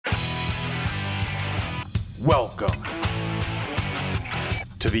Welcome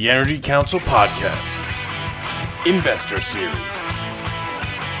to the Energy Council Podcast, Investor Series.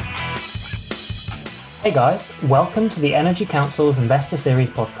 Hey guys, welcome to the Energy Council's Investor Series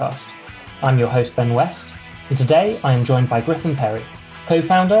podcast. I'm your host Ben West, and today I am joined by Griffin Perry,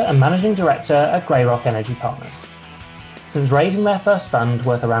 co-founder and managing director at Greyrock Energy Partners. Since raising their first fund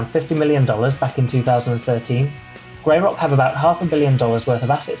worth around $50 million back in 2013, Greyrock have about $500 million worth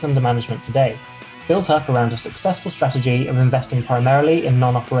of assets under management today, built up around a successful strategy of investing primarily in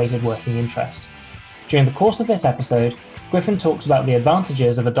non-operated working interest. During the course of this episode, Griffin talks about the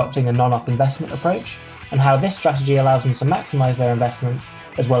advantages of adopting a non-op investment approach and how this strategy allows them to maximize their investments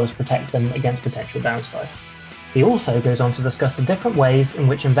as well as protect them against potential downside. He also goes on to discuss the different ways in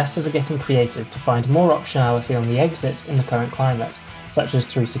which investors are getting creative to find more optionality on the exit in the current climate, such as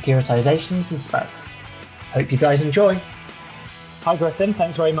through securitizations and SPACs. Hope you guys enjoy. Hi Griffin,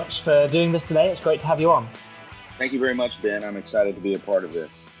 thanks very much for doing this today. It's great to have you on. Thank you very much, Ben. I'm excited to be a part of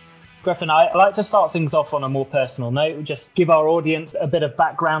this. Griffin, I like to start things off on a more personal note, just give our audience a bit of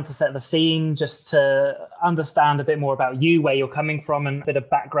background to set the scene, just to understand a bit more about you, where you're coming from, and a bit of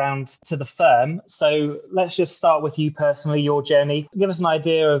background to the firm. So let's just start with you personally, your journey. Give us an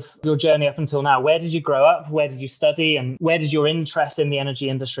idea of your journey up until now. Where did you grow up? Where did you study? And where did your interest in the energy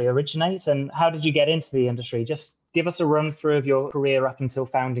industry originate? And how did you get into the industry? Just give us a run through of your career up until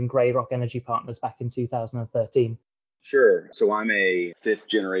founding Greyrock Energy Partners back in 2013. Sure. So I'm a fifth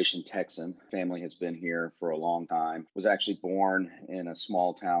generation Texan. Family has been here for a long time. Was actually born in a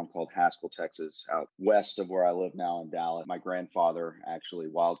small town called Haskell, Texas, out west of where I live now in Dallas. My grandfather actually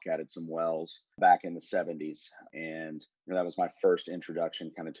wildcatted some wells back in the 70s. And that was my first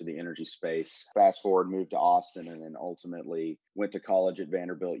introduction kind of to the energy space. Fast forward, moved to Austin, and then ultimately went to college at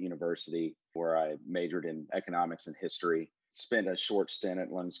Vanderbilt University, where I majored in economics and history. Spent a short stint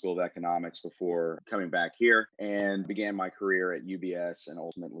at London School of Economics before coming back here and began my career at UBS and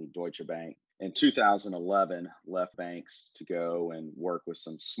ultimately Deutsche Bank. In 2011, left banks to go and work with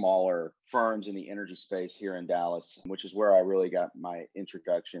some smaller firms in the energy space here in Dallas, which is where I really got my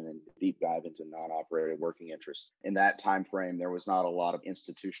introduction and deep dive into non-operated working interest. In that time frame, there was not a lot of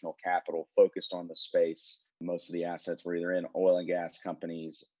institutional capital focused on the space. Most of the assets were either in oil and gas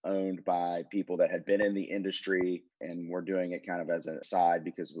companies owned by people that had been in the industry and were doing it kind of as an aside,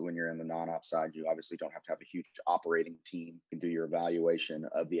 because when you're in the non-op side, you obviously don't have to have a huge operating team. You can do your evaluation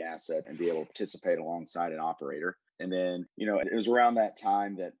of the asset and be able to participate alongside an operator. And then, it was around that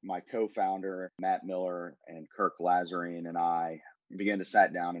time that my co-founder, Matt Miller, and Kirk Lazarine and I began to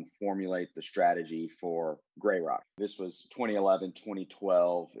sit down and formulate the strategy for Greyrock. This was 2011,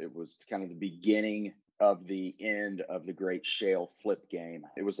 2012. It was kind of the beginning of the end of the great shale flip game.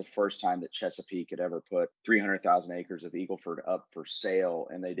 It was the first time that Chesapeake had ever put 300,000 acres of Eagle Ford up for sale,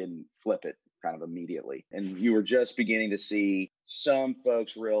 and they didn't flip it kind of immediately. And you were just beginning to see some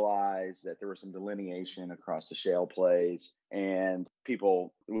folks realize that there was some delineation across the shale plays, and it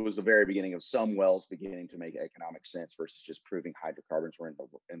was the very beginning of some wells beginning to make economic sense versus just proving hydrocarbons were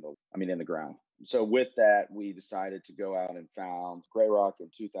in the ground. So with that, we decided to go out and found Greyrock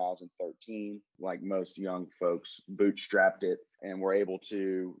in 2013. Like most young folks, bootstrapped it and were able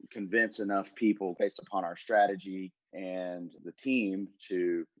to convince enough people based upon our strategy and the team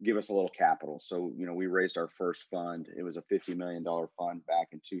to give us a little capital. So, we raised our first fund. It was a $50 million fund back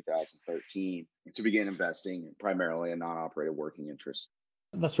in 2013 to begin investing primarily in non-operated working interest.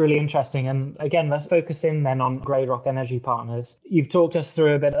 That's really interesting. And again, let's focus in then on Greyrock Energy Partners. You've talked us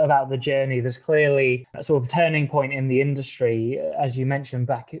through a bit about the journey. There's clearly a sort of turning point in the industry, as you mentioned,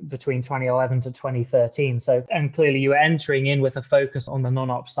 back between 2011 to 2013. And clearly you were entering in with a focus on the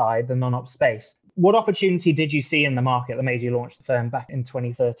non-op side, the non-op space. What opportunity did you see in the market that made you launch the firm back in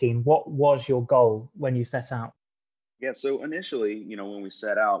 2013? What was your goal when you set out? Yeah, so initially, when we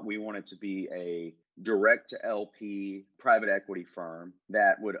set out, we wanted to be a direct to LP private equity firm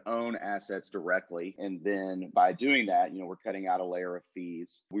that would own assets directly. And then by doing that, we're cutting out a layer of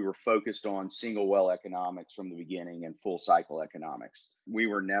fees. We were focused on single well economics from the beginning and full cycle economics. We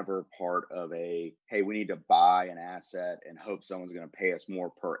were never part of hey, we need to buy an asset and hope someone's going to pay us more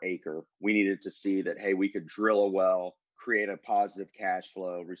per acre. We needed to see that, hey, we could drill a well, create a positive cash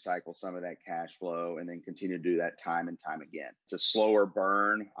flow, recycle some of that cash flow, and then continue to do that time and time again. It's a slower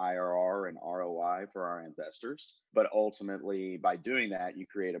burn IRR and ROI for our investors. But ultimately, by doing that, you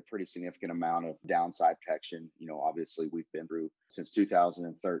create a pretty significant amount of downside protection. Obviously, we've been through since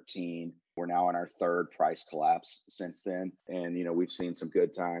 2013 We're now in our third price collapse since then. And, we've seen some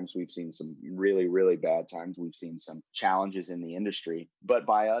good times. We've seen some really, really bad times. We've seen some challenges in the industry. But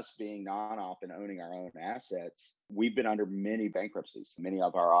by us being non-op and owning our own assets, we've been under many bankruptcies. Many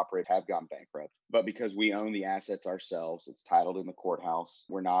of our operators have gone bankrupt. But because we own the assets ourselves, it's titled in the courthouse.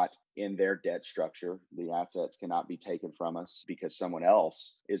 We're not in their debt structure. The assets cannot be taken from us because someone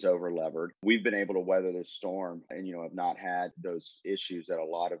else is over levered. We've been able to weather this storm and, have not had those issues that a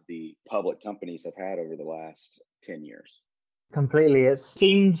lot of the public companies have had over the last 10 years. Completely. It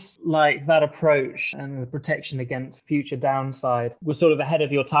seems like that approach and the protection against future downside was sort of ahead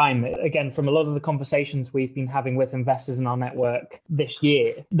of your time. Again, from a lot of the conversations we've been having with investors in our network this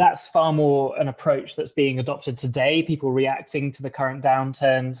year, that's far more an approach that's being adopted today, people reacting to the current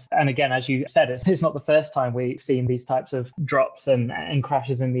downturns. And again, as you said, it's not the first time we've seen these types of drops and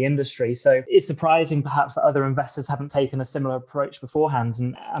crashes in the industry. So it's surprising perhaps that other investors haven't taken a similar approach beforehand.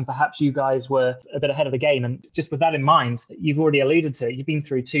 And perhaps you guys were a bit ahead of the game. And just with that in mind, you've already alluded to it. You've been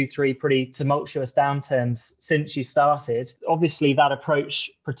through 2-3 pretty tumultuous downturns since you started. Obviously, that approach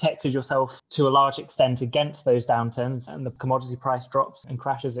protected yourself to a large extent against those downturns and the commodity price drops and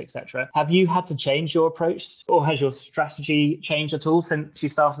crashes, etc. Have you had to change your approach, or has your strategy changed at all since you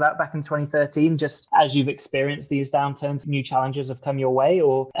started out back in 2013, just as you've experienced these downturns, new challenges have come your way?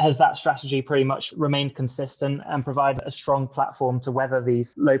 Or has that strategy pretty much remained consistent and provided a strong platform to weather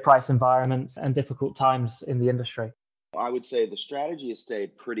these low price environments and difficult times in the industry? I would say the strategy has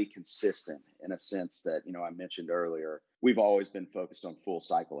stayed pretty consistent in a sense that, I mentioned earlier, we've always been focused on full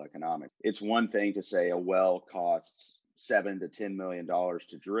cycle economics. It's one thing to say a well costs $7 to $10 million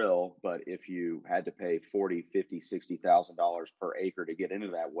to drill, but if you had to pay $40, $50, $60,000 per acre to get into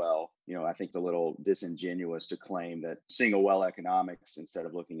that well, I think it's a little disingenuous to claim that single well economics instead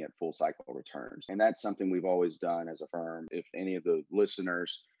of looking at full cycle returns. And that's something we've always done as a firm. If any of the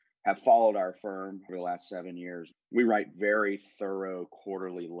listeners have followed our firm for the last 7 years, we write very thorough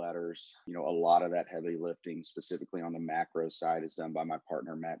quarterly letters. A lot of that heavy lifting, specifically on the macro side, is done by my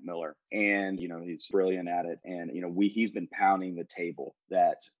partner, Matt Miller. And, he's brilliant at it. And, he's been pounding the table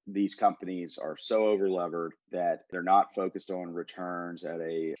that these companies are so overlevered that they're not focused on returns at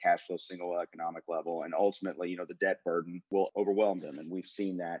a cash flow single economic level. And ultimately, the debt burden will overwhelm them. And we've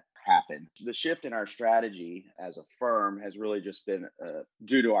seen that happen. The shift in our strategy as a firm has really just been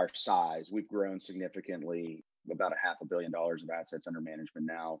due to our size. We've grown significantly, about $500 million of assets under management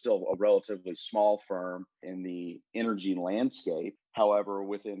now. Still a relatively small firm in the energy landscape. However,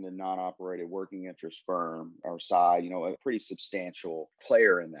 within the non-operated working interest firm, our side, a pretty substantial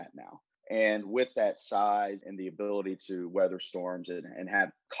player in that now. And with that size and the ability to weather storms and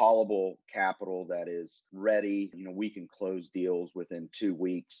have callable capital that is ready, we can close deals within 2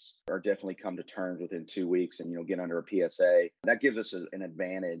 weeks, or definitely come to terms within 2 weeks and, get under a PSA. That gives us an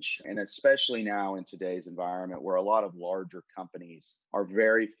advantage. And especially now in today's environment where a lot of larger companies are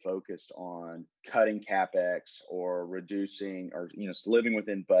very focused on cutting CapEx or reducing or, living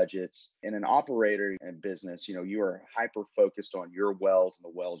within budgets. In an operator and business, you are hyper focused on your wells and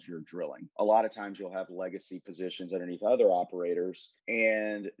the wells you're drilling. A lot of times you'll have legacy positions underneath other operators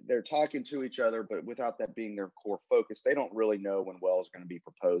and they're talking to each other, but without that being their core focus, they don't really know when wells are going to be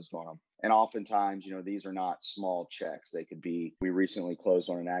proposed on them. And oftentimes, these are not small checks. They could be, we recently closed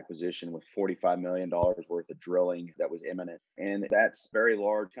on an acquisition with $45 million worth of drilling that was imminent. And that's a very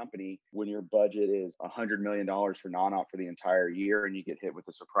large company when your budget is $100 million for non-op for the entire year and you get hit with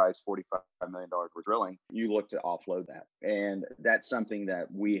a surprise $45 million for drilling, you look to offload that. And that's something that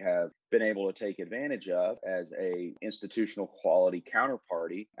we have been able to take advantage of as a institutional quality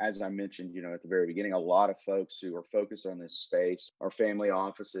counterparty. As I mentioned, at the very beginning, a lot of folks who are focused on this space are family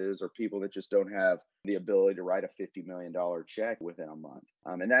offices or people that just don't have the ability to write a $50 million check within a month.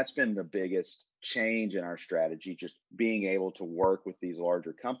 And that's been the biggest change in our strategy, just being able to work with these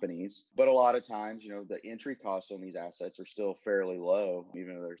larger companies. But a lot of times, the entry costs on these assets are still fairly low,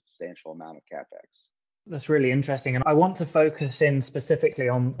 even though there's a substantial amount of CapEx. That's really interesting. And I want to focus in specifically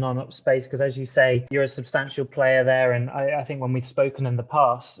on non-op space because, as you say, you're a substantial player there. And I think when we've spoken in the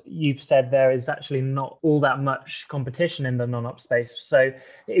past, you've said there is actually not all that much competition in the non-op space. So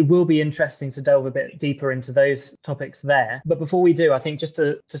it will be interesting to delve a bit deeper into those topics there. But before we do, I think just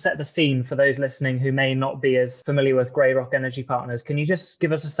to set the scene for those listening who may not be as familiar with Grey Rock Energy Partners, can you just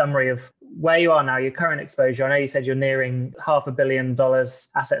give us a summary of where you are now, your current exposure? I know you said you're nearing $500 million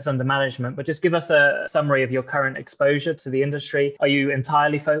assets under management, but just give us a summary of your current exposure to the industry. Are you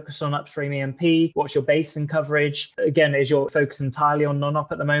entirely focused on upstream E&P? What's your basin coverage? Again, is your focus entirely on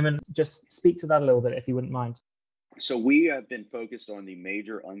non-op at the moment? Just speak to that a little bit if you wouldn't mind. So we have been focused on the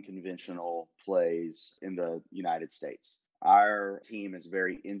major unconventional plays in the United States. Our team is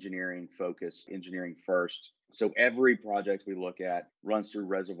very engineering focused, engineering first. So every project we look at runs through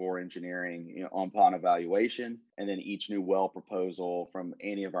reservoir engineering, upon evaluation, and then each new well proposal from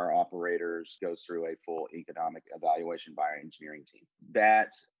any of our operators goes through a full economic evaluation by our engineering team. That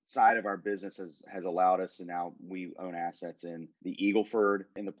side of our business has allowed us to now we own assets in the Eagle Ford,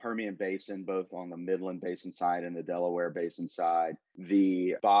 in the Permian Basin, both on the Midland Basin side and the Delaware Basin side,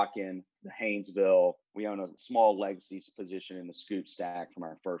 the Bakken, the Haynesville. We own a small legacy position in the Scoop Stack from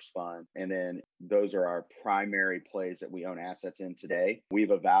our first fund. And then those are our primary plays that we own assets in today.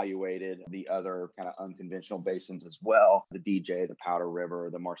 We've evaluated the other kind of unconventional basins as well, the DJ, the Powder River,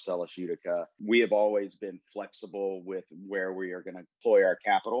 the Marcellus Utica. We have always been flexible with where we are going to deploy our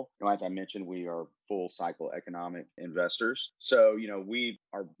capital. As I mentioned, we are full cycle economic investors. So, we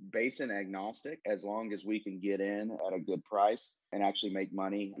are basin agnostic as long as we can get in at a good price and actually make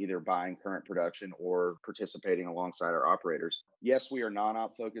money either buying current production or participating alongside our operators. Yes, we are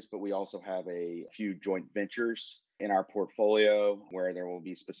non-op focused, but we also have a few joint ventures in our portfolio where there will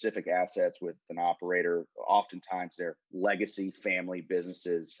be specific assets with an operator. Oftentimes they're legacy family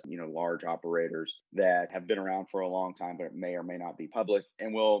businesses, large operators that have been around for a long time, but it may or may not be public.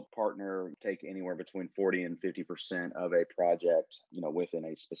 And we'll partner, take anywhere between 40 and 50% of a project, within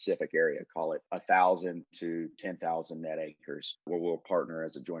a specific area, call it 1,000 to 10,000 net acres, where we'll partner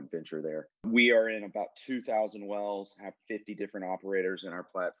as a joint venture there. We are in about 2,000 wells, have 50 different operators in our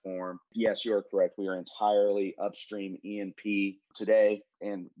platform. Yes, you are correct. We are entirely upstream E&P today,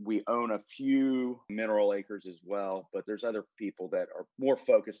 and we own a few mineral acres as well, but there's other people that are more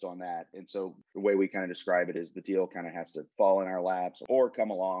focused on that. And so the way we kind of describe it is the deal kind of has to fall in our laps or come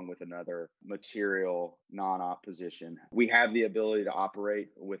along with another material non-op position. We have the ability to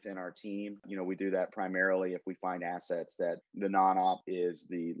operate within our team. We do that primarily if we find assets that the non-op is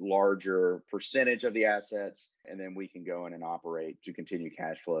the larger percentage of the assets, and then we can go in and operate to continue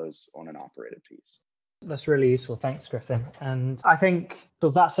cash flows on an operated piece. That's really useful. Thanks, Griffin. And I think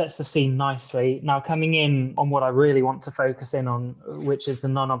that sets the scene nicely. Now, coming in on what I really want to focus in on, which is the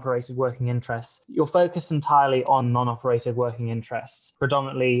non-operated working interests. You're focused entirely on non-operated working interests,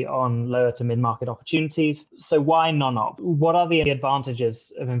 predominantly on lower to mid-market opportunities. So why non-op? What are the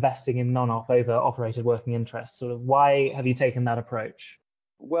advantages of investing in non-op over operated working interests? Sort of why have you taken that approach?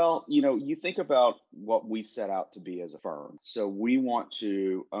 Well, you think about what we set out to be as a firm. So we want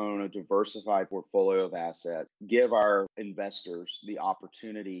to own a diversified portfolio of assets, give our investors the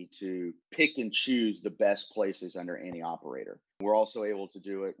opportunity to pick and choose the best places under any operator. We're also able to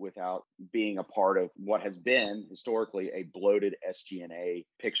do it without being a part of what has been historically a bloated SG&A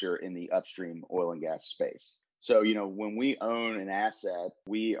picture in the upstream oil and gas space. So, when we own an asset,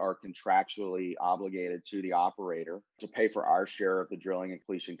 we are contractually obligated to the operator to pay for our share of the drilling and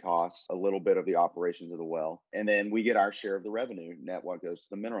completion costs, a little bit of the operations of the well, and then we get our share of the revenue, net what goes to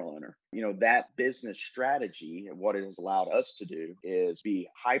the mineral owner. That business strategy, what it has allowed us to do is be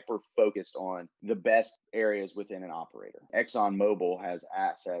hyper focused on the best areas within an operator. ExxonMobil has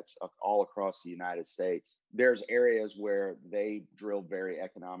assets all across the United States. There's areas where they drill very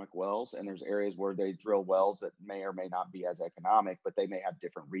economic wells, and there's areas where they drill wells that may or may not be as economic, but they may have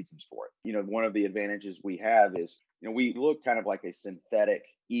different reasons for it. One of the advantages we have is, we look kind of like a synthetic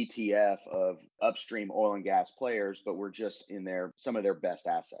ETF of upstream oil and gas players, but we're just in some of their best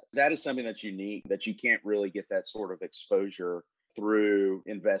assets. That is something that's unique, that you can't really get that sort of exposure through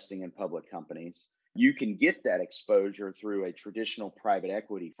investing in public companies. You can get that exposure through a traditional private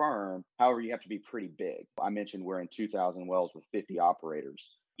equity firm. However, you have to be pretty big. I mentioned we're in 2,000 wells with 50 operators.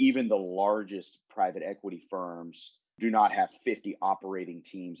 Even the largest private equity firms do not have 50 operating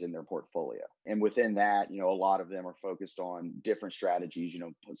teams in their portfolio. And within that, a lot of them are focused on different strategies.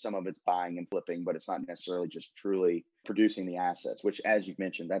 Some of it's buying and flipping, but it's not necessarily just truly producing the assets, which, as you've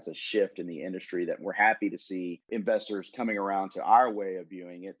mentioned, that's a shift in the industry that we're happy to see investors coming around to our way of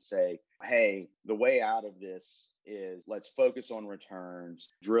viewing it, say, hey, the way out of this is let's focus on returns,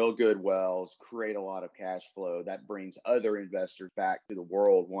 drill good wells, create a lot of cash flow. That brings other investors back to the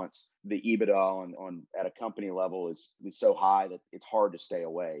world once the EBITDA on at a company level is so high that it's hard to stay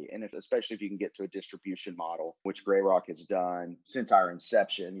away. And especially if you can get to a distribution model, which Grey Rock has done since our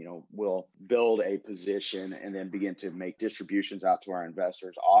inception, we'll build a position and then begin to make distributions out to our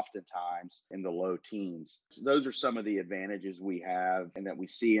investors, oftentimes in the low teens. So those are some of the advantages we have and that we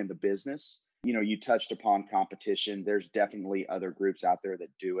see in the business. You touched upon competition. There's definitely other groups out there that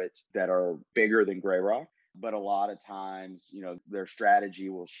do it that are bigger than Grey Rock. But a lot of times, their strategy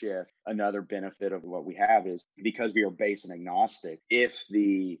will shift. Another benefit of what we have is because we are basin agnostic, if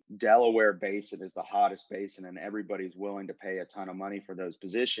the Delaware Basin is the hottest basin and everybody's willing to pay a ton of money for those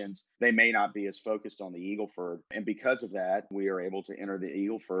positions, they may not be as focused on the Eagle Ford. And because of that, we are able to enter the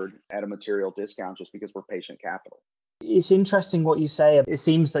Eagle Ford at a material discount just because we're patient capital. It's interesting what you say. It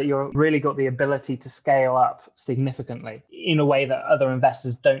seems that you've really got the ability to scale up significantly in a way that other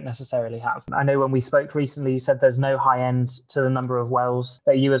investors don't necessarily have. I know when we spoke recently, you said there's no high end to the number of wells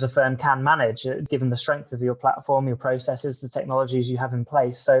that you as a firm can manage, given the strength of your platform, your processes, the technologies you have in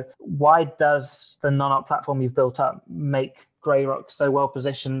place. So why does the non-op platform you've built up make Grey Rock so well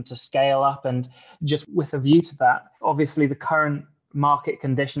positioned to scale up? And just with a view to that, obviously the current market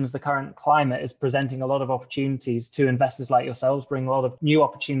conditions, the current climate is presenting a lot of opportunities to investors like yourselves, bring a lot of new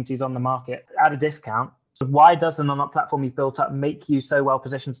opportunities on the market at a discount. So why does the non-op platform you've built up make you so well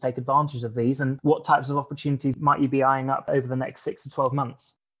positioned to take advantage of these? And what types of opportunities might you be eyeing up over the next 6 to 12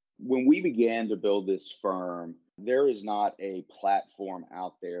 months? When we began to build this firm, there is not a platform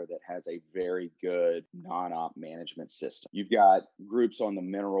out there that has a very good non-op management system. You've got groups on the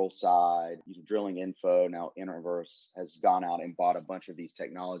mineral side, Drilling Info, now Interverse has gone out and bought a bunch of these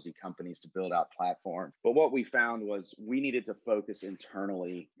technology companies to build out platforms. But what we found was we needed to focus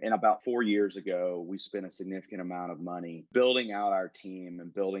internally. And about 4 years ago, we spent a significant amount of money building out our team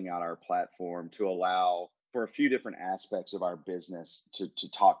and building out our platform to allow for a few different aspects of our business to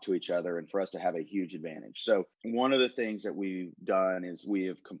talk to each other and for us to have a huge advantage. So one of the things that we've done is we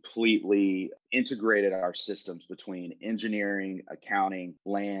have completely integrated our systems between engineering, accounting,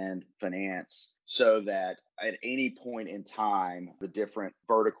 land, finance, so that at any point in time, the different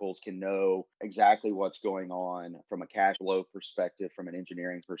verticals can know exactly what's going on from a cash flow perspective, from an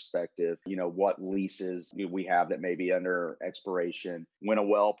engineering perspective, what leases we have that may be under expiration. When a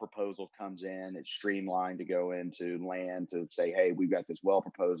well proposal comes in, it's streamlined to go into land to say, hey, we've got this well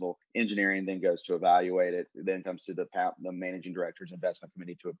proposal. Engineering then goes to evaluate it, then comes to the managing director's investment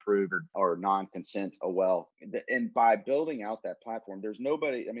committee to approve or non-consent a well. And by building out that platform, there's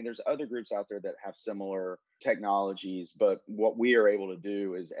other groups out there that have similar technologies, but what we are able to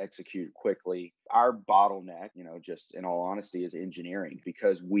do is execute quickly. Our bottleneck, just in all honesty, is engineering,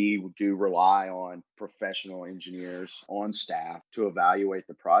 because we do rely on professional engineers on staff to evaluate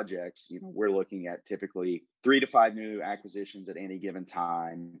the projects. We're looking at typically 3 to 5 new acquisitions at any given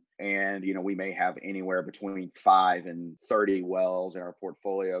time. And, we may have anywhere between 5 and 30 wells in our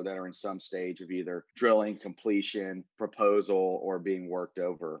portfolio that are in some stage of either drilling, completion, proposal, or being worked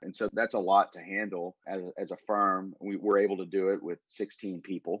over. And so that's a lot to handle as a firm. We're able to do it with 16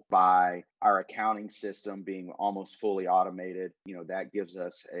 people. By our accounting system being almost fully automated, that gives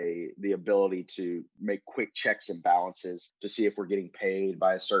us the ability to make quick checks and balances to see if we're getting paid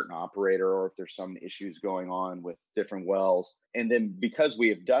by a certain operator or if there's some issues going on with different wells. And then because we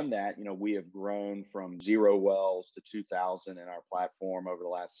have done that, we have grown from 0 wells to 2,000 in our platform over the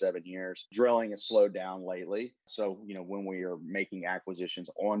last 7 years. Drilling has slowed down lately. So, when we are making acquisitions,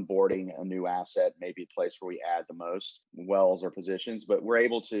 onboarding a new asset may be a place where we add the most wells or positions. But we're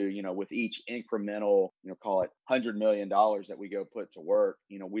able to, with each incremental, call it $100 million that we go put to work,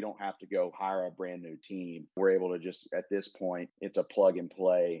 we don't have to go hire a brand new team. We're able to just, at this point, it's a plug and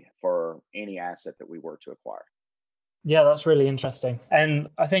play for any asset that we were to acquire. Yeah, that's really interesting. And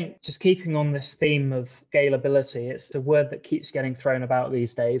I think just keeping on this theme of scalability, it's a word that keeps getting thrown about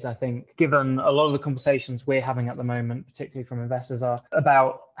these days. I think given a lot of the conversations we're having at the moment, particularly from investors, are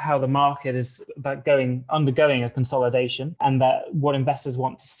about how the market is undergoing a consolidation, and that what investors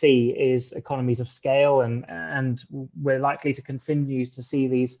want to see is economies of scale, and we're likely to continue to see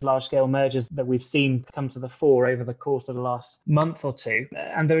these large scale mergers that we've seen come to the fore over the course of the last month or two.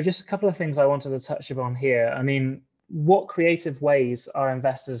 And there are just a couple of things I wanted to touch upon here. I mean, what creative ways are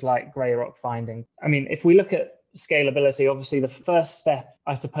investors like Grey Rock finding? I mean, if we look at scalability, obviously the first step,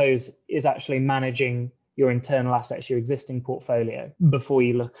 I suppose, is actually managing your internal assets, your existing portfolio, before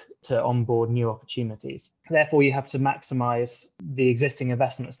you look to onboard new opportunities. Therefore, you have to maximize the existing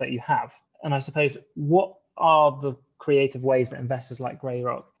investments that you have. And I suppose, what are the creative ways that investors like Grey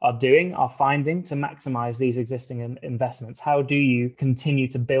Rock are finding to maximize these existing investments? How do you continue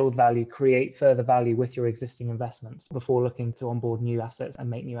to build value, create further value with your existing investments before looking to onboard new assets and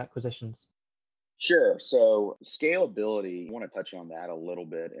make new acquisitions? Sure. So scalability, I want to touch on that a little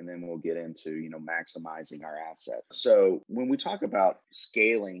bit, and then we'll get into, maximizing our assets. So when we talk about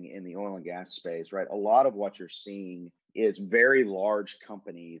scaling in the oil and gas space, right, a lot of what you're seeing is very large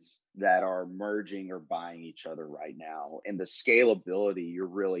companies that are merging or buying each other right now. And the scalability you're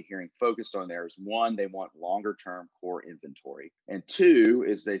really hearing focused on there is one, they want longer term core inventory. And two,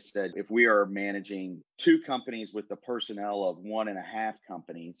 is they said, if we are managing two companies with the personnel of 1.5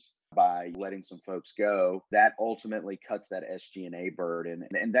 companies, by letting some folks go, that ultimately cuts that SG&A burden.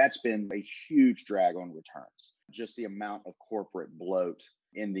 And that's been a huge drag on returns, just the amount of corporate bloat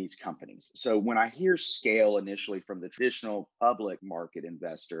in these companies. So when I hear scale initially from the traditional public market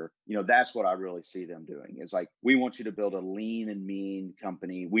investor, that's what I really see them doing is like, we want you to build a lean and mean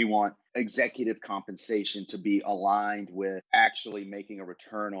company. We want executive compensation to be aligned with actually making a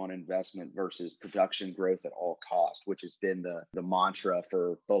return on investment versus production growth at all costs, which has been the mantra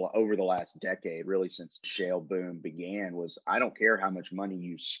for over the last decade, really since shale boom began, was I don't care how much money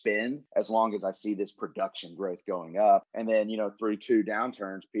you spend as long as I see this production growth going up. And then, through two downturns,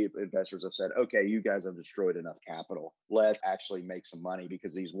 investors have said, okay, you guys have destroyed enough capital. Let's actually make some money,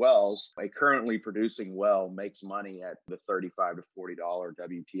 because these wells, a currently producing well makes money at the $35 to $40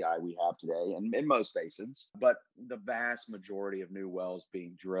 WTI we have today and in most basins. But the vast majority of new wells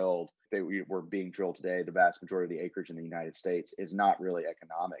being drilled, were being drilled today, the vast majority of the acreage in the United States is not really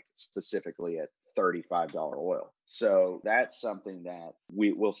economic, specifically at $35 oil. So that's something that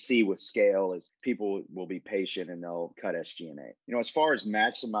we will see with scale, is people will be patient and they'll cut SG&A. As far as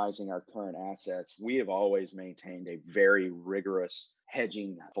maximizing our current assets, we have always maintained a very rigorous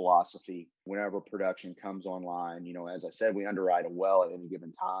hedging philosophy. Whenever production comes online, as I said, we underwrite a well at any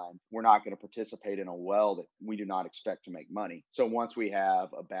given time. We're not going to participate in a well that we do not expect to make money. So once we have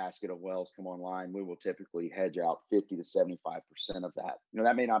a basket of wells come online, we will typically hedge out 50 to 75% of that.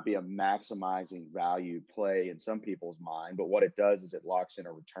 That may not be a maximizing value play in some people's mind, but what it does is it locks in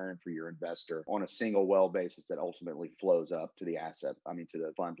a return for your investor on a single well basis that ultimately flows up to the to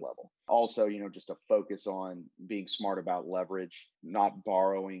the fund level. Also, just a focus on being smart about leverage, not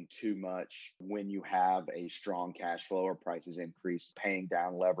borrowing too much when you have a strong cash flow or prices increase, paying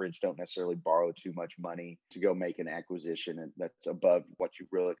down leverage. Don't necessarily borrow too much money to go make an acquisition that's above what you're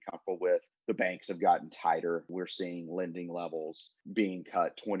really comfortable with. The banks have gotten tighter. We're seeing lending levels being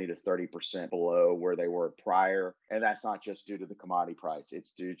cut 20 to 30% below where they were prior. And that's not just due to the commodity price.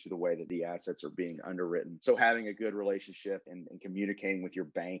 It's due to the way that the assets are being underwritten. So having a good relationship and communicating with your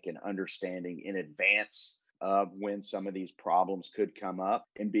bank and understanding in advance of when some of these problems could come up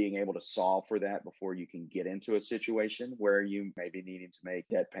and being able to solve for that before you can get into a situation where you may be needing to make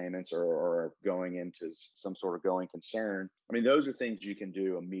debt payments or going into some sort of going concern. Those are things you can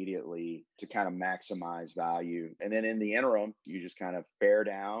do immediately to kind of maximize value. And then in the interim, you just kind of bear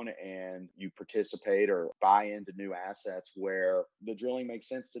down and you participate or buy into new assets where the drilling makes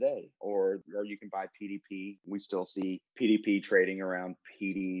sense today, or you can buy PDP. We still see PDP trading around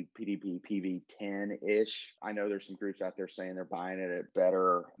PDP PV10-ish. I know there's some groups out there saying they're buying it at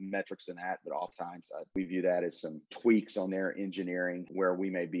better metrics than that, but oftentimes we view that as some tweaks on their engineering where we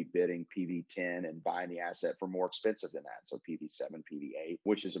may be bidding PV10 and buying the asset for more expensive than that. So PV7, PV8,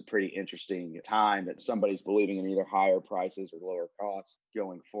 which is a pretty interesting time that somebody's believing in either higher prices or lower costs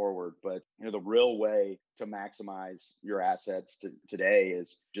going forward. But the real way to maximize your assets today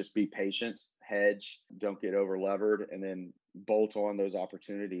is just be patient, hedge, don't get over levered, and then bolt on those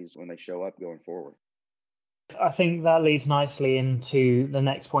opportunities when they show up going forward. I think that leads nicely into the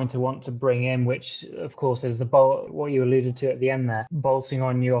next point I want to bring in, which of course is what you alluded to at the end there, bolting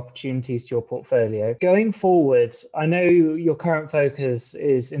on new opportunities to your portfolio. Going forward, I know your current focus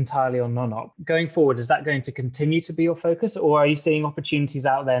is entirely on non-op. Going forward, is that going to continue to be your focus, or are you seeing opportunities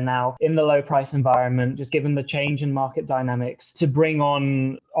out there now in the low price environment, just given the change in market dynamics, to bring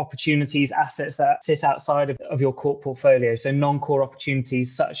on opportunities, assets that sit outside of your core portfolio, so non-core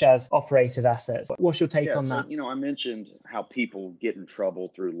opportunities such as operated assets? What's your take on that? I mentioned how people get in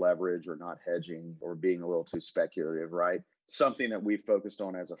trouble through leverage or not hedging or being a little too speculative, right? Something that we focused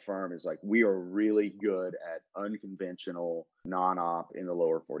on as a firm is like, we are really good at unconventional non-op in the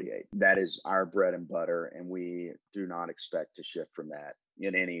lower 48. That is our bread and butter, and we do not expect to shift from that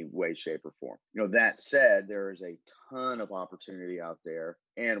in any way, shape, or form. That said, there is a ton of opportunity out there.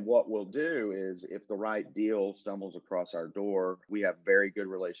 And what we'll do is, if the right deal stumbles across our door, we have very good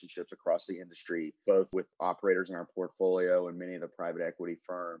relationships across the industry, both with operators in our portfolio and many of the private equity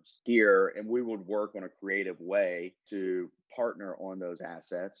firms here. And we would work on a creative way to partner on those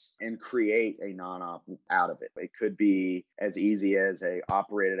assets and create a non-op out of it. It could be as easy as a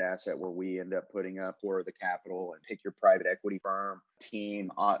operated asset where we end up putting up for the capital and pick your private equity firm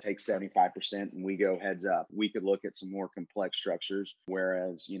team takes 75% and we go heads up. We could look at some more complex structures,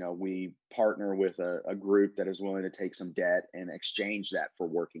 whereas, we partner with a group that is willing to take some debt and exchange that for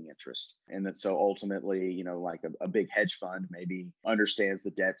working interest. And then so ultimately, like a big hedge fund maybe understands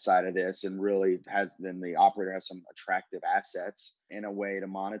the debt side of this and really the operator has some attractive assets, and a way to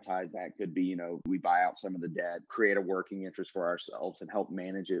monetize that could be, we buy out some of the debt, create a working interest for ourselves and help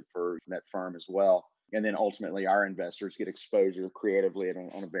manage it for that firm as well. And then ultimately our investors get exposure creatively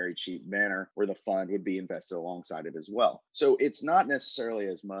on a very cheap manner where the fund would be invested alongside it as well. So it's not necessarily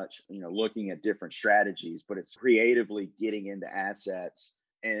as much, looking at different strategies, but it's creatively getting into assets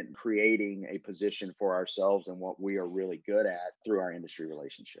and creating a position for ourselves and what we are really good at through our industry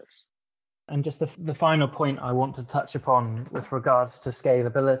relationships. And just the final point I want to touch upon with regards to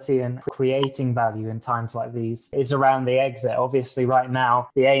scalability and creating value in times like these is around the exit. Obviously, right now,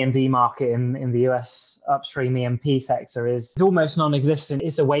 the A&D market in the US upstream E&P sector is almost non-existent.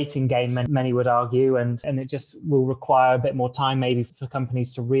 It's a waiting game, many would argue, and it just will require a bit more time maybe for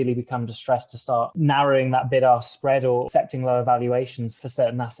companies to really become distressed to start narrowing that bid-ask spread or accepting lower valuations for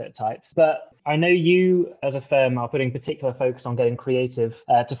certain asset types. But I know you as a firm are putting particular focus on getting creative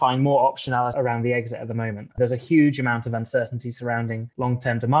to find more optionality around the exit at the moment. There's a huge amount of uncertainty surrounding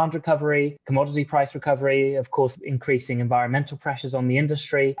long-term demand recovery, commodity price recovery, of course, increasing environmental pressures on the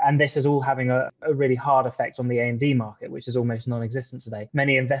industry. And this is all having a really hard effect on the A&D market, which is almost non-existent today.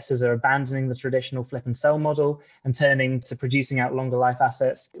 Many investors are abandoning the traditional flip and sell model and turning to producing out longer life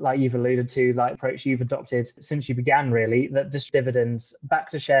assets, like you've alluded to, like the approach you've adopted since you began, really, that distribute dividends back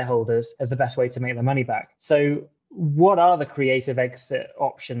to shareholders as the best way to make their money back. So what are the creative exit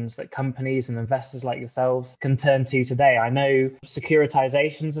options that companies and investors like yourselves can turn to today? I know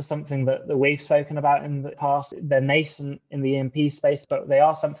securitizations are something that we've spoken about in the past. They're nascent in the E&P space, but they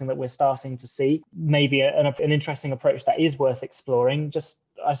are something that we're starting to see. Maybe an interesting approach that is worth exploring. Just,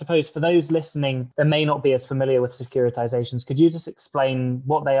 I suppose, for those listening that may not be as familiar with securitizations, could you just explain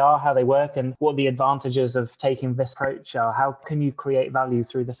what they are, how they work, and what the advantages of taking this approach are? How can you create value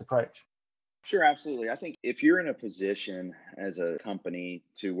through this approach? Sure, absolutely. I think if you're in a position as a company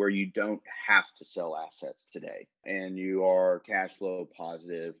to where you don't have to sell assets today and you are cash flow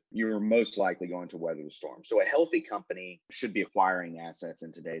positive, you're most likely going to weather the storm. So a healthy company should be acquiring assets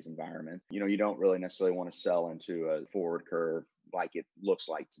in today's environment. You don't really necessarily want to sell into a forward curve like it looks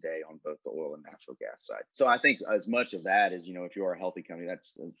like today on both the oil and natural gas side. So I think as much of that is, if you're a healthy company,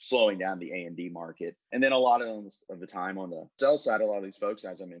 that's slowing down the A&D market. And then a lot of the time on the sell side, a lot of these folks,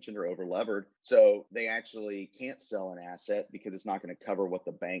 as I mentioned, are over levered. So they actually can't sell an asset because it's not going to cover what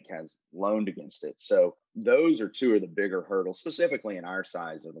the bank has loaned against it. So those are two of the bigger hurdles, specifically in our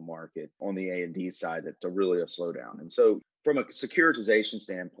size of the market on the A&D side, that's really a slowdown. And so from a securitization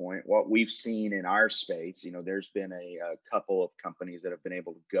standpoint, what we've seen in our space, there's been a couple of companies that have been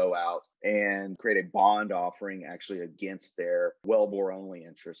able to go out and create a bond offering actually against their wellbore only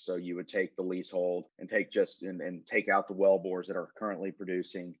interest. So you would take the leasehold and take out the wellbores that are currently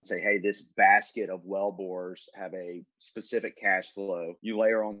producing, say, hey, this basket of wellbores have a specific cash flow. You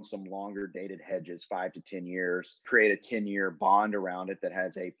layer on some longer dated hedges, 5 to 10 years, create a 10-year bond around it that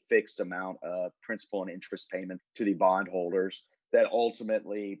has a fixed amount of principal and interest payment to the bondholders that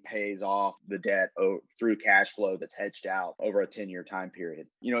ultimately pays off the debt through cash flow that's hedged out over a 10-year time period.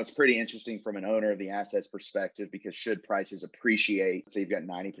 It's pretty interesting from an owner of the assets perspective, because should prices appreciate, say you've got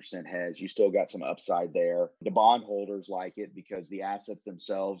 90% hedge, you still got some upside there. The bondholders like it because the assets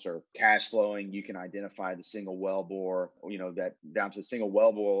themselves are cash flowing. You can identify the single wellbore, that down to a single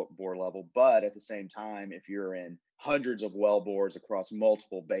wellbore level. But at the same time, if you're in hundreds of wellbores across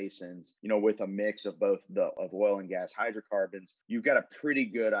multiple basins, with a mix of both of oil and gas hydrocarbons, you've got a pretty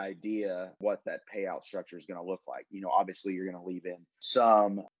good idea what that payout structure is going to look like. Obviously you're going to leave in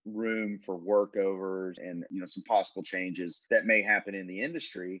some room for workovers and, some possible changes that may happen in the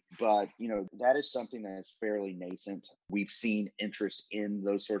industry. But, that is something that is fairly nascent. We've seen interest in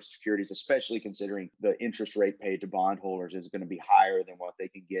those sorts of securities, especially considering the interest rate paid to bondholders is going to be higher than what they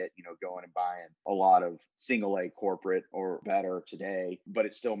can get, going and buying a lot of single A corporate or better today, but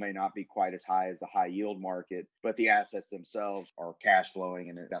it still may not be quite as high as the high yield market, but the assets themselves are cash flowing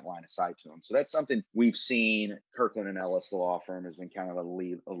and they've got line of sight to them. So that's something we've seen. Kirkland and Ellis, the law firm, has been kind of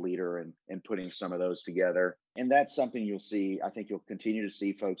a leader in putting some of those together. And that's something I think you'll continue to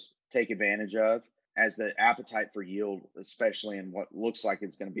see folks take advantage of as the appetite for yield, especially in what looks like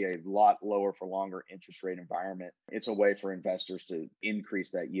it's going to be a lot lower for longer interest rate environment. It's a way for investors to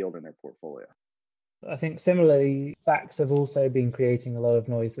increase that yield in their portfolio. I think similarly, SPACs have also been creating a lot of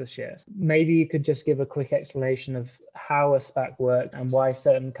noise this year. Maybe you could just give a quick explanation of how a SPAC works and why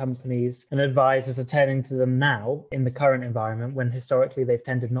certain companies and advisors are turning to them now in the current environment when historically they've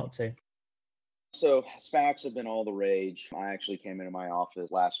tended not to. So SPACs have been all the rage. I actually came into my office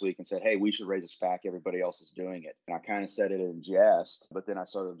last week and said, hey, we should raise a SPAC. Everybody else is doing it. And I kind of said it in jest, but then I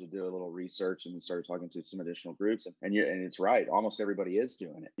started to do a little research and started talking to some additional groups. And it's right. Almost everybody is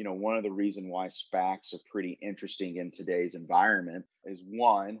doing it. One of the reasons why SPACs are pretty interesting in today's environment is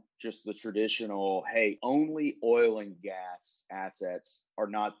one, just the traditional, hey, only oil and gas assets are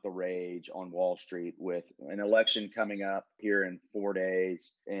not the rage on Wall Street with an election coming up here in 4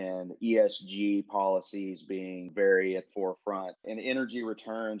 days and ESG policies being very at forefront and energy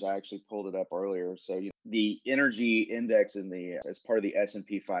returns. I actually pulled it up earlier. So the energy index as part of the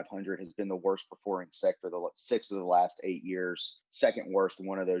S&P 500 has been the worst performing sector the 6 of the last 8 years, second worst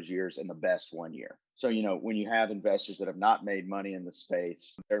one of those years, and the best 1 year. So, when you have investors that have not made money in the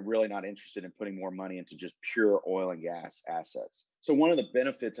space, they're really not interested in putting more money into just pure oil and gas assets. So one of the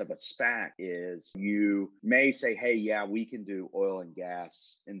benefits of a SPAC is you may say, hey, yeah, we can do oil and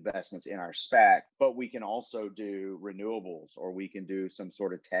gas investments in our SPAC, but we can also do renewables, or we can do some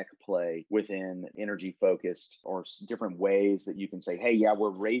sort of tech play within energy focused, or different ways that you can say, hey, yeah, we're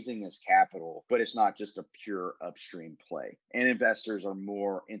raising this capital, but it's not just a pure upstream play. And investors are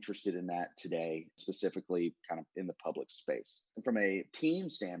more interested in that today, specifically kind of in the public space. And from a team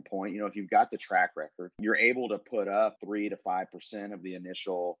standpoint, if you've got the track record, you're able to put up 3 to 5% of the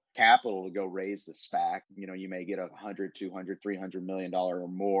initial capital to go raise the SPAC. You may get $100, $200, $300 million or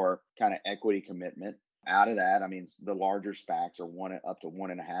more kind of equity commitment. Out of that, the larger SPACs are up to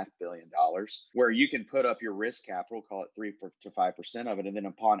 $1.5 billion, where you can put up your risk capital, call it 3 to 5% of it. And then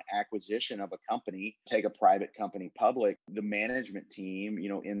upon acquisition of a company, take a private company public, the management team,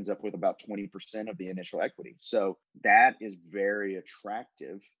 ends up with about 20% of the initial equity. So that is very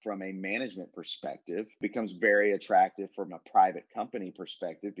attractive from a management perspective, becomes very attractive from a private company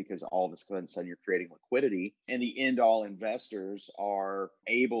perspective, because all of a sudden you're creating liquidity, and the end all investors are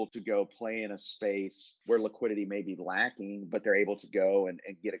able to go play in a space where liquidity may be lacking, but they're able to go and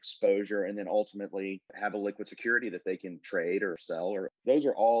get exposure, and then ultimately have a liquid security that they can trade or sell. Or those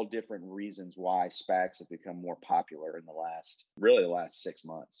are all different reasons why SPACs have become more popular in the last 6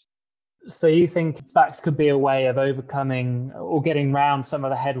 months. So you think SPACs could be a way of overcoming or getting around some of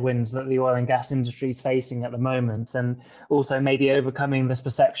the headwinds that the oil and gas industry is facing at the moment, and also maybe overcoming this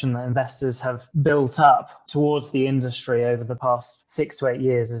perception that investors have built up towards the industry over the past 6 to 8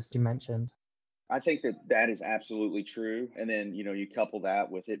 years, as you mentioned? I think that is absolutely true. And then, you couple that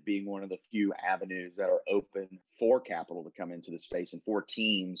with it being one of the few avenues that are open for capital to come into the space, and for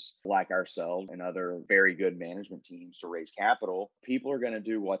teams like ourselves and other very good management teams to raise capital. People are going to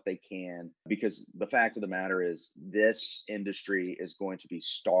do what they can, because the fact of the matter is this industry is going to be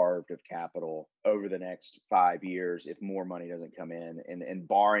starved of capital over the next 5 years if more money doesn't come in. And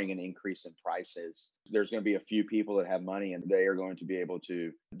barring an increase in prices, there's going to be a few people that have money, and they are going to be able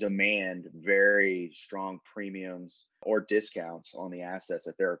to demand very strong premiums or discounts on the assets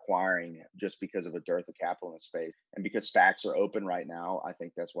that they're acquiring, just because of a dearth of capital in the space. And because SPACs are open right now, I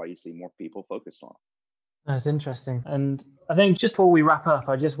think that's why you see more people focused on it. That's interesting. And I think just before we wrap up,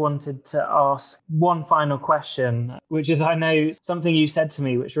 I just wanted to ask one final question, which is, I know something you said to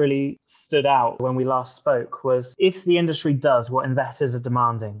me which really stood out when we last spoke was, if the industry does what investors are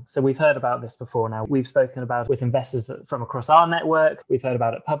demanding. So we've heard about this before now. We've spoken about it with investors from across our network. We've heard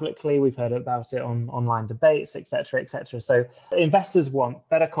about it publicly. We've heard about it on online debates, et cetera, et cetera. So investors want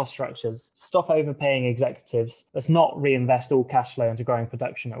better cost structures, stop overpaying executives. Let's not reinvest all cash flow into growing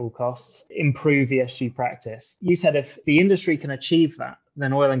production at all costs, improve ESG practice. You said if the industry can achieve that,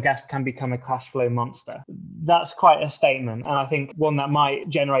 then oil and gas can become a cash flow monster. That's quite a statement, and I think one that might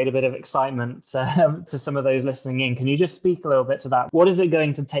generate a bit of excitement to some of those listening in. Can you just speak a little bit to that? What is it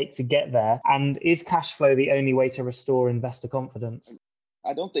going to take to get there? And is cash flow the only way to restore investor confidence?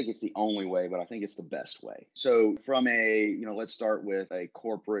 I don't think it's the only way, but I think it's the best way. So from let's start with a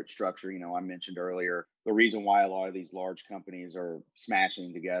corporate structure. I mentioned earlier, the reason why a lot of these large companies are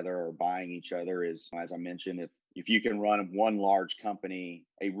smashing together or buying each other is, as I mentioned, if you can run one large company,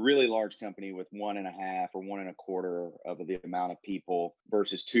 a really large company with 1.5 or 1.25 of the amount of people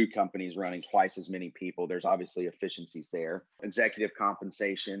versus two companies running twice as many people, there's obviously efficiencies there. Executive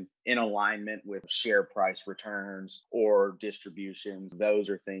compensation in alignment with share price returns or distributions, those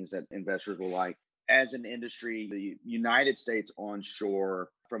are things that investors will like. As an industry, the United States onshore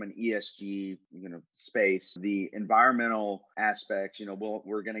from an ESG, space, the environmental aspects,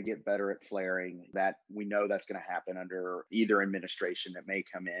 we're going to get better at flaring. That we know that's going to happen under either administration that may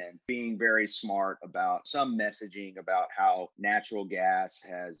come in. Being very smart about some messaging about how natural gas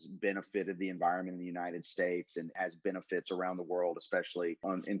has benefited the environment in the United States and has benefits around the world, especially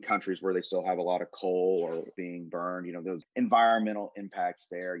in countries where they still have a lot of coal or being burned. Those environmental impacts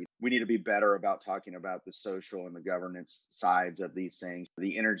there. We need to be better about talking about the social and the governance sides of these things.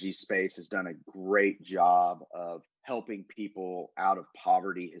 The energy space has done a great job of helping people out of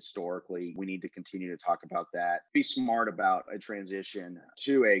poverty historically. We need to continue to talk about that. Be smart about a transition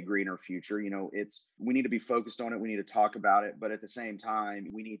to a greener future. We need to be focused on it. We need to talk about it. But at the same time,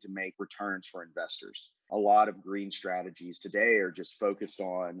 we need to make returns for investors. A lot of green strategies today are just focused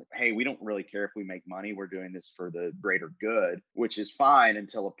on, hey, we don't really care if we make money. We're doing this for the greater good, which is fine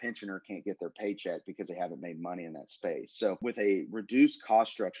until a pensioner can't get their paycheck because they haven't made money in that space. So with a reduced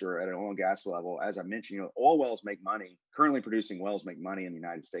cost structure at an oil and gas level, as I mentioned, oil wells make money. Currently producing wells make money in the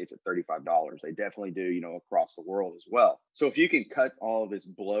United States at $35. They definitely do, across the world as well. So if you can cut all of this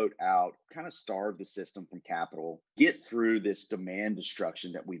bloat out, kind of starve the system from capital, get through this demand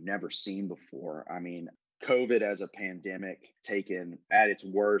destruction that we've never seen before. I mean, COVID as a pandemic taken at its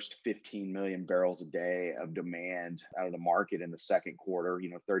worst 15 million barrels a day of demand out of the market in the second quarter,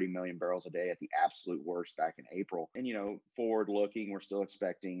 30 million barrels a day at the absolute worst back in April. And, forward looking, we're still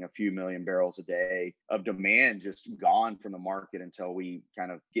expecting a few million barrels a day of demand just gone from the market until we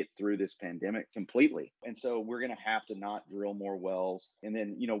kind of get through this pandemic completely. And so we're going to have to not drill more wells. And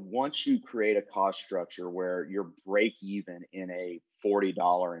then, once you create a cost structure where you're break even in a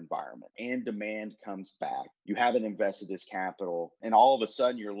 $40 environment and demand comes back, you haven't invested this capital, and all of a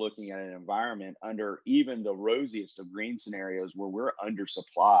sudden you're looking at an environment under even the rosiest of green scenarios where we're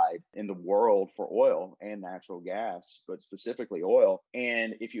undersupplied in the world for oil and natural gas, but specifically oil.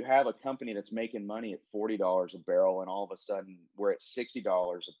 And if you have a company that's making money at $40 a barrel and all of a sudden we're at $60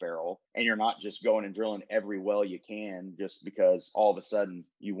 a barrel, and you're not just going and drilling every well you can just because all of a sudden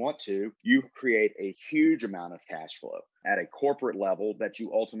you want to, you create a huge amount of cash flow at a corporate level that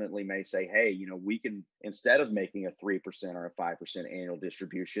you ultimately may say, hey, we can, instead of making a 3% or a 5% annual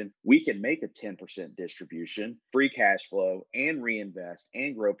distribution, we can make a 10% distribution, free cash flow, and reinvest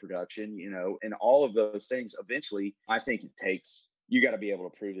and grow production, and all of those things. Eventually, I think you got to be able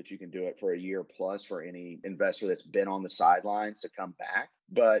to prove that you can do it for a year plus for any investor that's been on the sidelines to come back.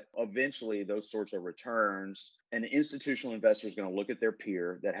 But eventually those sorts of returns, an institutional investor is going to look at their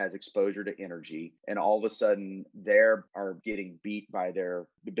peer that has exposure to energy, and all of a sudden they are getting beat by the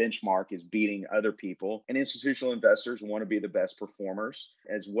benchmark is beating other people. And institutional investors want to be the best performers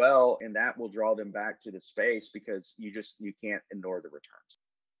as well. And that will draw them back to the space because you can't ignore the returns.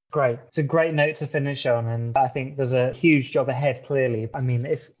 Great. It's a great note to finish on. And I think there's a huge job ahead, clearly. I mean,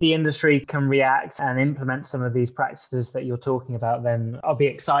 if the industry can react and implement some of these practices that you're talking about, then I'll be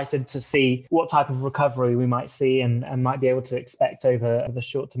excited to see what type of recovery we might see and might be able to expect over the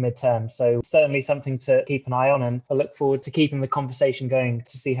short to mid-term. So certainly something to keep an eye on. And I look forward to keeping the conversation going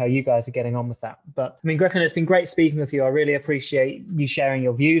to see how you guys are getting on with that. But I mean, Griffin, it's been great speaking with you. I really appreciate you sharing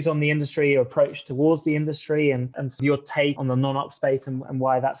your views on the industry, your approach towards the industry, and your take on the non-op space and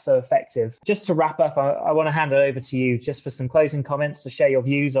why that's so effective. Just to wrap up, I want to hand it over to you just for some closing comments, to share your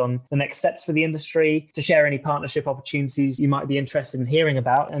views on the next steps for the industry, to share any partnership opportunities you might be interested in hearing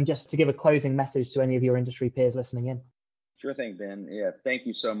about, and just to give a closing message to any of your industry peers listening in. Sure thing, Ben. Yeah, thank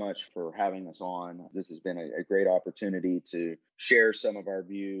you so much for having us on. This has been a great opportunity to share some of our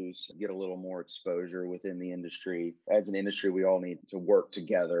views, get a little more exposure within the industry. As an industry, we all need to work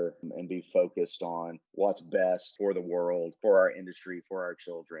together and be focused on what's best for the world, for our industry, for our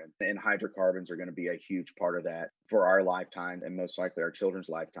children. And hydrocarbons are going to be a huge part of that for our lifetime and most likely our children's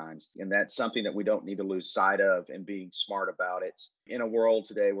lifetimes. And that's something that we don't need to lose sight of, and being smart about it. In a world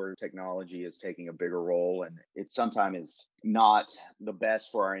today where technology is taking a bigger role, and it sometimes is not the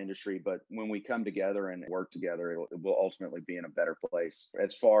best for our industry, but when we come together and work together, it will ultimately be in a better place.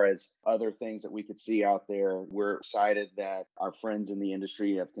 As far as other things that we could see out there, we're excited that our friends in the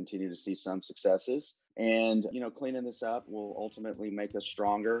industry have continued to see some successes. And, cleaning this up will ultimately make us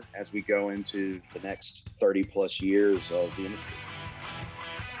stronger as we go into the next 30 plus years of the industry.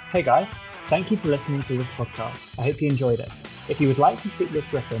 Hey guys, thank you for listening to this podcast. I hope you enjoyed it. If you would like to speak with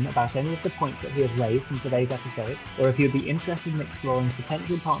Griffin about any of the points that he has raised in today's episode, or if you'd be interested in exploring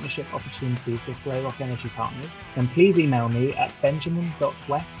potential partnership opportunities with GreyRock Energy Partners, then please email me at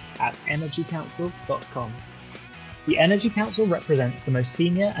benjamin.west@energycouncil.com. The Energy Council represents the most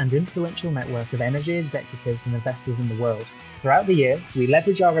senior and influential network of energy executives and investors in the world. Throughout the year, we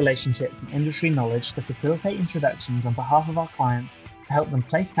leverage our relationships and industry knowledge to facilitate introductions on behalf of our clients to help them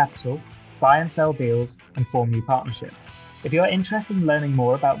place capital, buy and sell deals, and form new partnerships. If you are interested in learning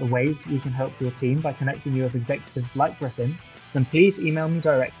more about the ways we can help your team by connecting you with executives like Griffin, then please email me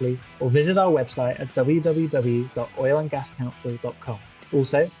directly or visit our website at www.oilandgascouncil.com.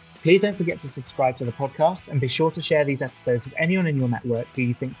 Also, please don't forget to subscribe to the podcast and be sure to share these episodes with anyone in your network who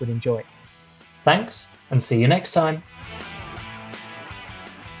you think would enjoy it. Thanks, and see you next time.